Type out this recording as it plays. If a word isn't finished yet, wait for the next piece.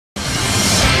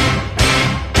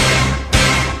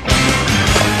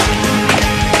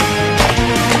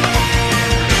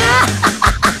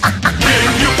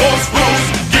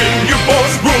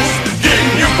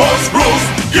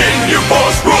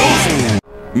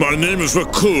My name is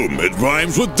Raccoon. It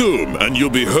rhymes with doom, and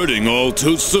you'll be hurting all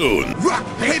too soon. Rock,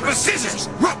 paper, scissors!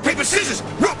 Rock, paper, scissors!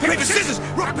 Rock, paper, scissors!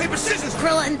 Rock, paper, scissors!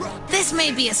 Krillin, this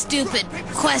may be a stupid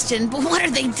question, but what are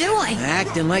they doing?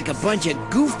 Acting like a bunch of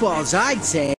goofballs, I'd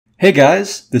say. Hey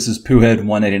guys, this is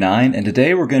Poohead189, and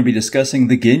today we're going to be discussing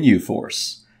the Ginyu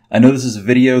Force. I know this is a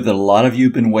video that a lot of you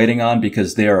have been waiting on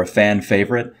because they are a fan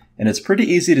favorite, and it's pretty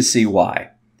easy to see why.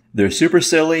 They're super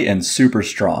silly and super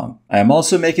strong. I am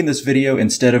also making this video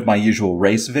instead of my usual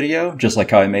race video, just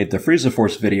like how I made the Frieza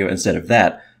Force video instead of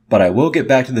that, but I will get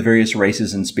back to the various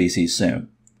races and species soon.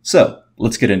 So,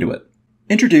 let's get into it.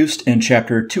 Introduced in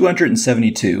chapter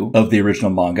 272 of the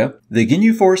original manga, the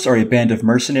Ginyu Force are a band of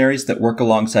mercenaries that work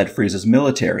alongside Frieza's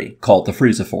military, called the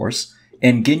Frieza Force,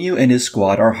 and Ginyu and his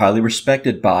squad are highly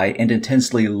respected by and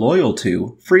intensely loyal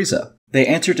to Frieza. They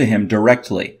answer to him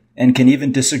directly, and can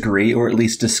even disagree or at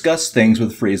least discuss things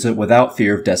with Frieza without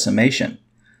fear of decimation.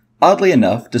 Oddly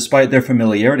enough, despite their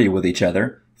familiarity with each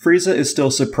other, Frieza is still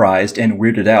surprised and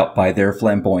weirded out by their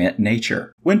flamboyant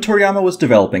nature. When Toriyama was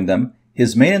developing them,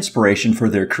 his main inspiration for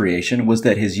their creation was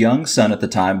that his young son at the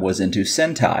time was into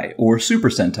Sentai, or Super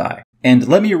Sentai. And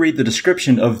let me read the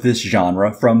description of this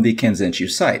genre from the Kensenshu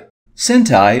site.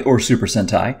 Sentai, or Super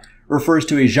Sentai, refers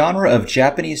to a genre of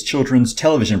Japanese children's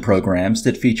television programs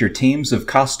that feature teams of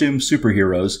costumed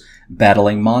superheroes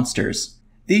battling monsters.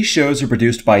 These shows are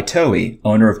produced by Toei,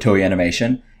 owner of Toei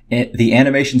Animation, the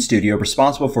animation studio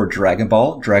responsible for Dragon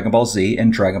Ball, Dragon Ball Z,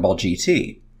 and Dragon Ball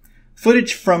GT.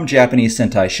 Footage from Japanese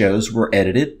Sentai shows were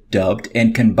edited, dubbed,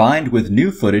 and combined with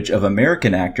new footage of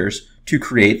American actors to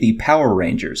create the Power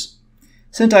Rangers.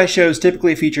 Sentai shows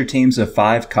typically feature teams of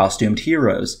 5 costumed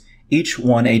heroes, each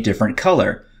one a different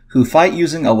color, who fight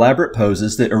using elaborate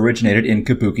poses that originated in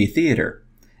Kabuki theater.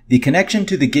 The connection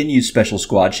to the Ginyu Special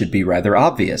Squad should be rather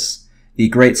obvious. The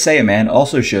Great Saiyaman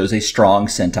also shows a strong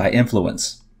Sentai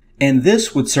influence. And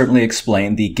this would certainly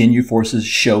explain the Ginyu Force's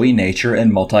showy nature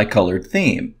and multicolored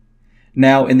theme.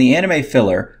 Now, in the anime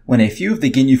filler, when a few of the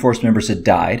Ginyu Force members had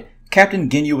died, Captain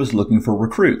Ginyu was looking for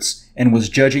recruits, and was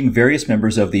judging various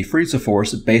members of the Frieza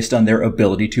Force based on their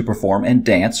ability to perform and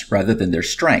dance rather than their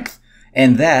strength.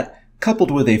 And that,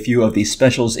 coupled with a few of the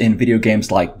specials in video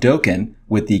games like Dokkan,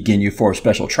 with the Ginyu Force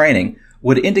special training,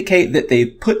 would indicate that they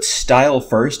put style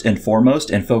first and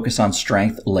foremost and focus on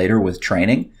strength later with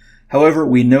training. However,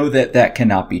 we know that that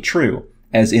cannot be true,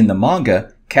 as in the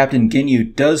manga, Captain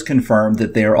Ginyu does confirm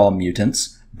that they are all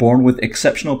mutants, born with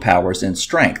exceptional powers and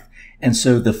strength, and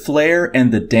so the flair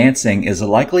and the dancing is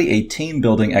likely a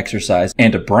team-building exercise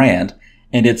and a brand,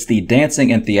 and it's the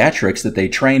dancing and theatrics that they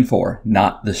train for,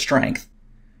 not the strength.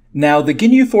 Now, the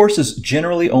Ginyu Force is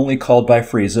generally only called by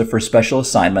Frieza for special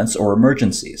assignments or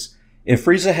emergencies. If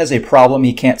Frieza has a problem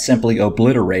he can't simply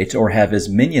obliterate or have his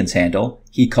minions handle,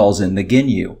 he calls in the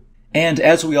Ginyu. And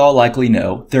as we all likely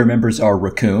know, their members are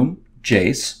Raccoon,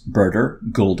 Jace, Berter,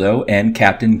 Guldo, and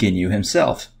Captain Ginyu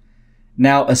himself.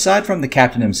 Now, aside from the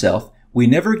Captain himself, we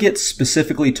never get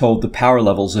specifically told the power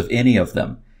levels of any of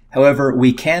them. However,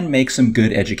 we can make some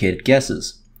good educated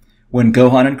guesses. When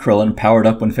Gohan and Krillin powered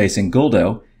up when facing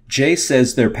Guldo, Jace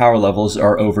says their power levels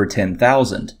are over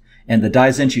 10,000, and the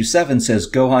Daizenshu 7 says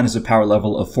Gohan has a power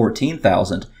level of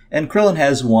 14,000, and Krillin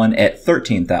has one at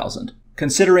 13,000.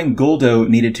 Considering Guldo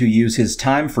needed to use his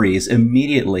time freeze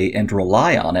immediately and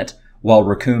rely on it, while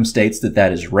Raccoon states that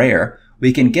that is rare,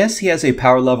 we can guess he has a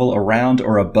power level around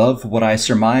or above what I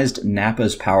surmised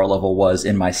Nappa's power level was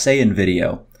in my Saiyan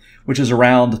video, which is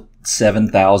around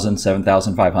 7,000,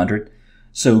 7,500.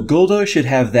 So Guldo should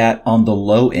have that on the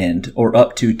low end, or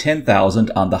up to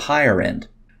 10,000 on the higher end.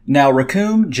 Now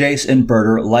Raccoon, Jace, and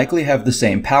Berter likely have the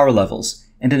same power levels,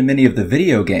 and in many of the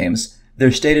video games,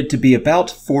 they're stated to be about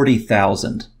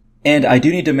 40,000. And I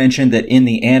do need to mention that in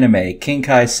the anime, King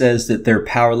Kai says that their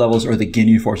power levels, or the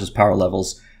Ginyu Force's power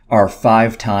levels, are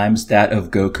 5 times that of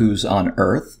Goku's on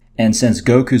Earth, and since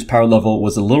Goku's power level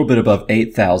was a little bit above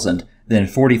 8,000, then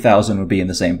 40,000 would be in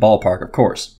the same ballpark, of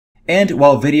course. And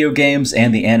while video games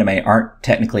and the anime aren't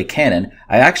technically canon,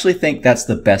 I actually think that's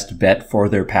the best bet for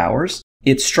their powers.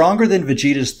 It's stronger than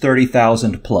Vegeta's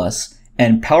 30,000 plus,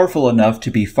 and powerful enough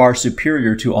to be far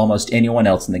superior to almost anyone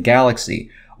else in the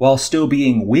galaxy, while still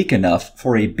being weak enough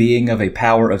for a being of a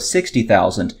power of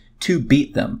 60,000 to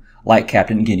beat them, like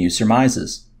Captain Ginyu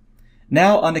surmises.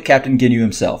 Now onto Captain Ginyu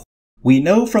himself. We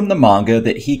know from the manga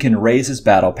that he can raise his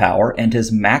battle power, and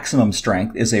his maximum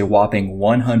strength is a whopping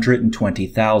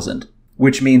 120,000,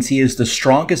 which means he is the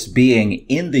strongest being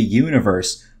in the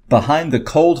universe behind the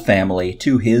Cold family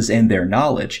to his and their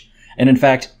knowledge. And in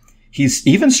fact, he's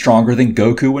even stronger than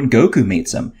Goku when Goku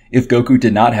meets him, if Goku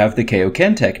did not have the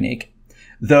Kaioken technique.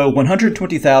 Though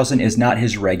 120,000 is not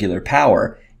his regular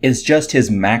power, is just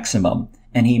his maximum,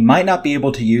 and he might not be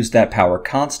able to use that power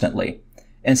constantly.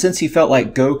 And since he felt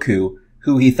like Goku,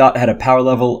 who he thought had a power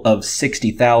level of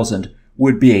 60,000,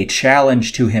 would be a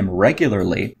challenge to him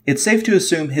regularly, it's safe to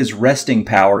assume his resting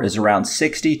power is around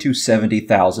 60 to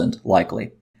 70,000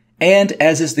 likely. And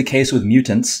as is the case with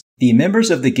mutants, the members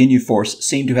of the Ginyu Force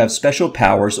seem to have special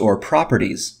powers or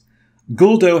properties.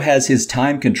 Guldo has his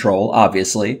time control,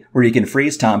 obviously, where he can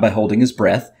freeze time by holding his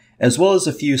breath, as well as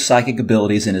a few psychic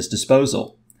abilities in his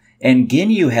disposal. And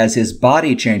Ginyu has his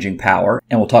body-changing power,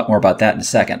 and we'll talk more about that in a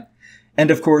second. And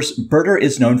of course, Burter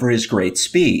is known for his great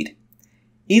speed.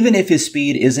 Even if his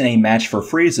speed isn't a match for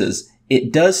Frieza's,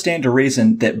 it does stand to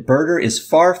reason that Burter is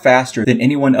far faster than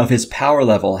anyone of his power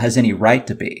level has any right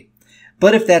to be.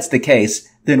 But if that's the case,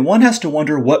 then one has to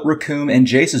wonder what Recoome and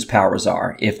Jace's powers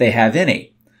are, if they have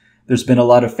any. There's been a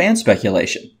lot of fan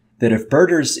speculation that if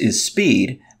Burter's is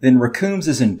speed, then Recoome's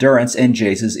is endurance and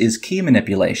Jace's is ki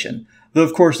manipulation, though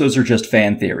of course those are just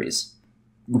fan theories.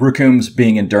 Recoome's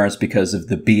being endurance because of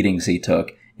the beatings he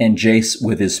took, and Jace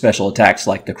with his special attacks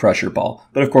like the Crusher Ball.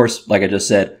 But of course, like I just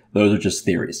said, those are just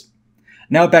theories.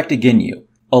 Now back to Ginyu.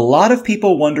 A lot of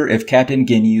people wonder if Captain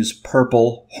Ginyu's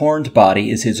purple, horned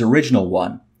body is his original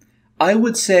one. I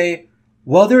would say,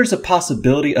 while there is a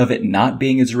possibility of it not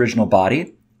being his original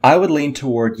body, I would lean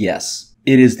toward yes,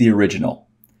 it is the original.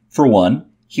 For one,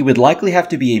 he would likely have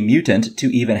to be a mutant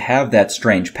to even have that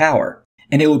strange power,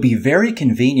 and it would be very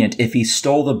convenient if he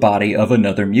stole the body of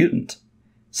another mutant.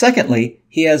 Secondly,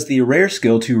 he has the rare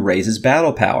skill to raise his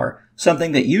battle power,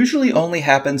 something that usually only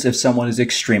happens if someone is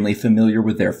extremely familiar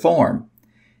with their form.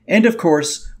 And of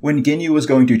course, when Ginyu was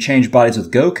going to change bodies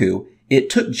with Goku, it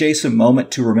took Jace a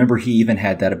moment to remember he even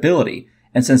had that ability,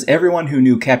 and since everyone who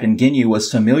knew Captain Ginyu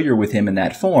was familiar with him in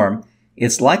that form,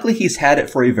 it's likely he's had it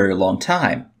for a very long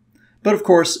time. But of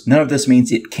course, none of this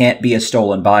means it can't be a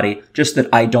stolen body, just that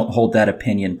I don't hold that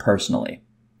opinion personally.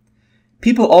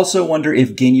 People also wonder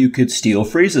if Ginyu could steal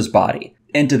Frieza's body,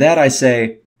 and to that I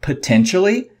say,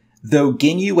 potentially, though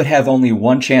Ginyu would have only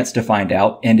one chance to find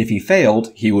out, and if he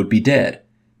failed, he would be dead.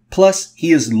 Plus,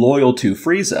 he is loyal to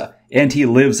Frieza, and he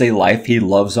lives a life he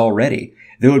loves already.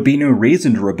 There would be no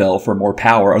reason to rebel for more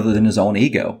power other than his own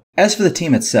ego. As for the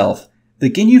team itself, the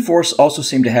Ginyu Force also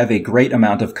seem to have a great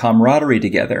amount of camaraderie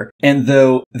together, and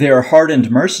though they are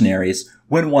hardened mercenaries,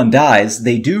 when one dies,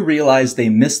 they do realize they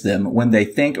miss them when they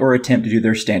think or attempt to do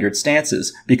their standard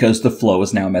stances, because the flow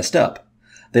is now messed up.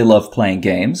 They love playing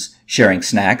games, sharing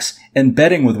snacks, and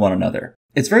betting with one another.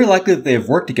 It's very likely that they have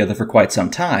worked together for quite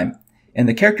some time, and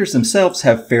the characters themselves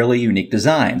have fairly unique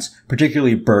designs,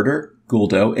 particularly Burter,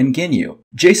 Guldo, and Ginyu.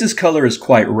 Jace's color is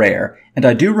quite rare, and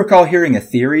I do recall hearing a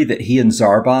theory that he and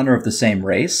Zarbon are of the same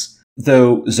race,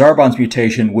 though Zarbon's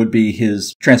mutation would be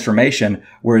his transformation,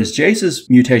 whereas Jace's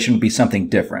mutation would be something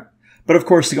different. But of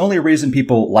course, the only reason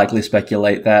people likely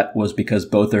speculate that was because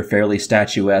both are fairly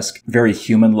statuesque, very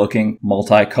human-looking,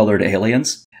 multicolored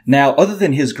aliens. Now, other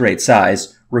than his great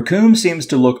size, Recoome seems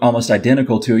to look almost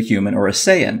identical to a human or a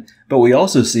Saiyan, but we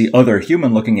also see other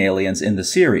human-looking aliens in the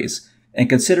series, and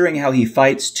considering how he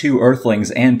fights 2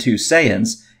 Earthlings and 2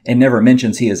 Saiyans, and never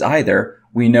mentions he is either,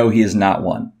 we know he is not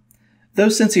one. Though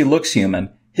since he looks human,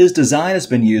 his design has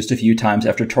been used a few times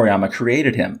after Toriyama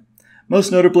created him.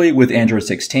 Most notably with Android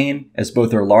 16, as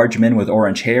both are large men with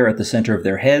orange hair at the center of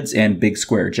their heads and big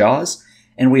square jaws,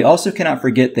 and we also cannot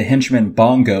forget the henchman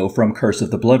Bongo from Curse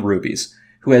of the Blood Rubies,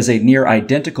 who has a near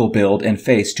identical build and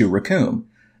face to Recoome,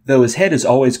 though his head is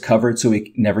always covered so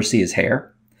we never see his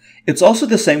hair. It's also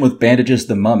the same with Bandages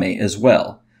the Mummy as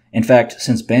well. In fact,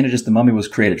 since Bandages the Mummy was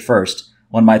created first,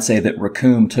 one might say that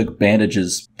Recoome took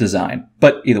Bandage's design.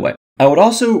 But either way. I would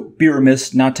also be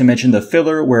remiss not to mention the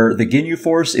filler where the Ginyu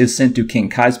Force is sent to King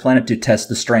Kai's planet to test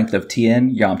the strength of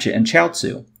Tien, Yamcha, and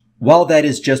Chaozu. While that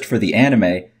is just for the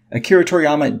anime, Akira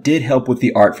Toriyama did help with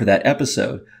the art for that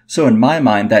episode, so in my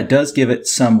mind that does give it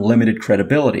some limited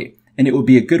credibility, and it would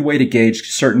be a good way to gauge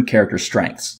certain character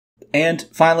strengths. And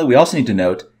finally, we also need to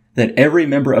note that every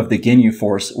member of the Ginyu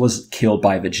Force was killed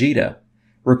by Vegeta.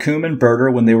 Recoome and Burter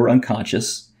when they were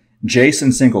unconscious, Jace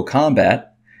in single combat,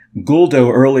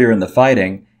 Guldo earlier in the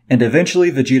fighting, and eventually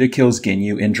Vegeta kills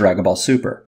Ginyu in Dragon Ball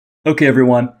Super. Okay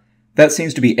everyone, that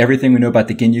seems to be everything we know about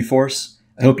the Ginyu Force.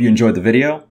 I hope you enjoyed the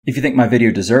video. If you think my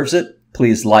video deserves it,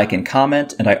 please like and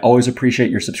comment, and I always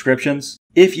appreciate your subscriptions.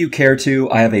 If you care to,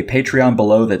 I have a Patreon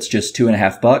below that's just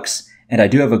 $2.50, and I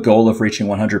do have a goal of reaching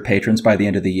 100 patrons by the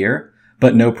end of the year,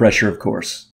 but no pressure of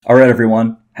course. Alright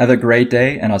everyone, have a great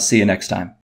day, and I'll see you next time.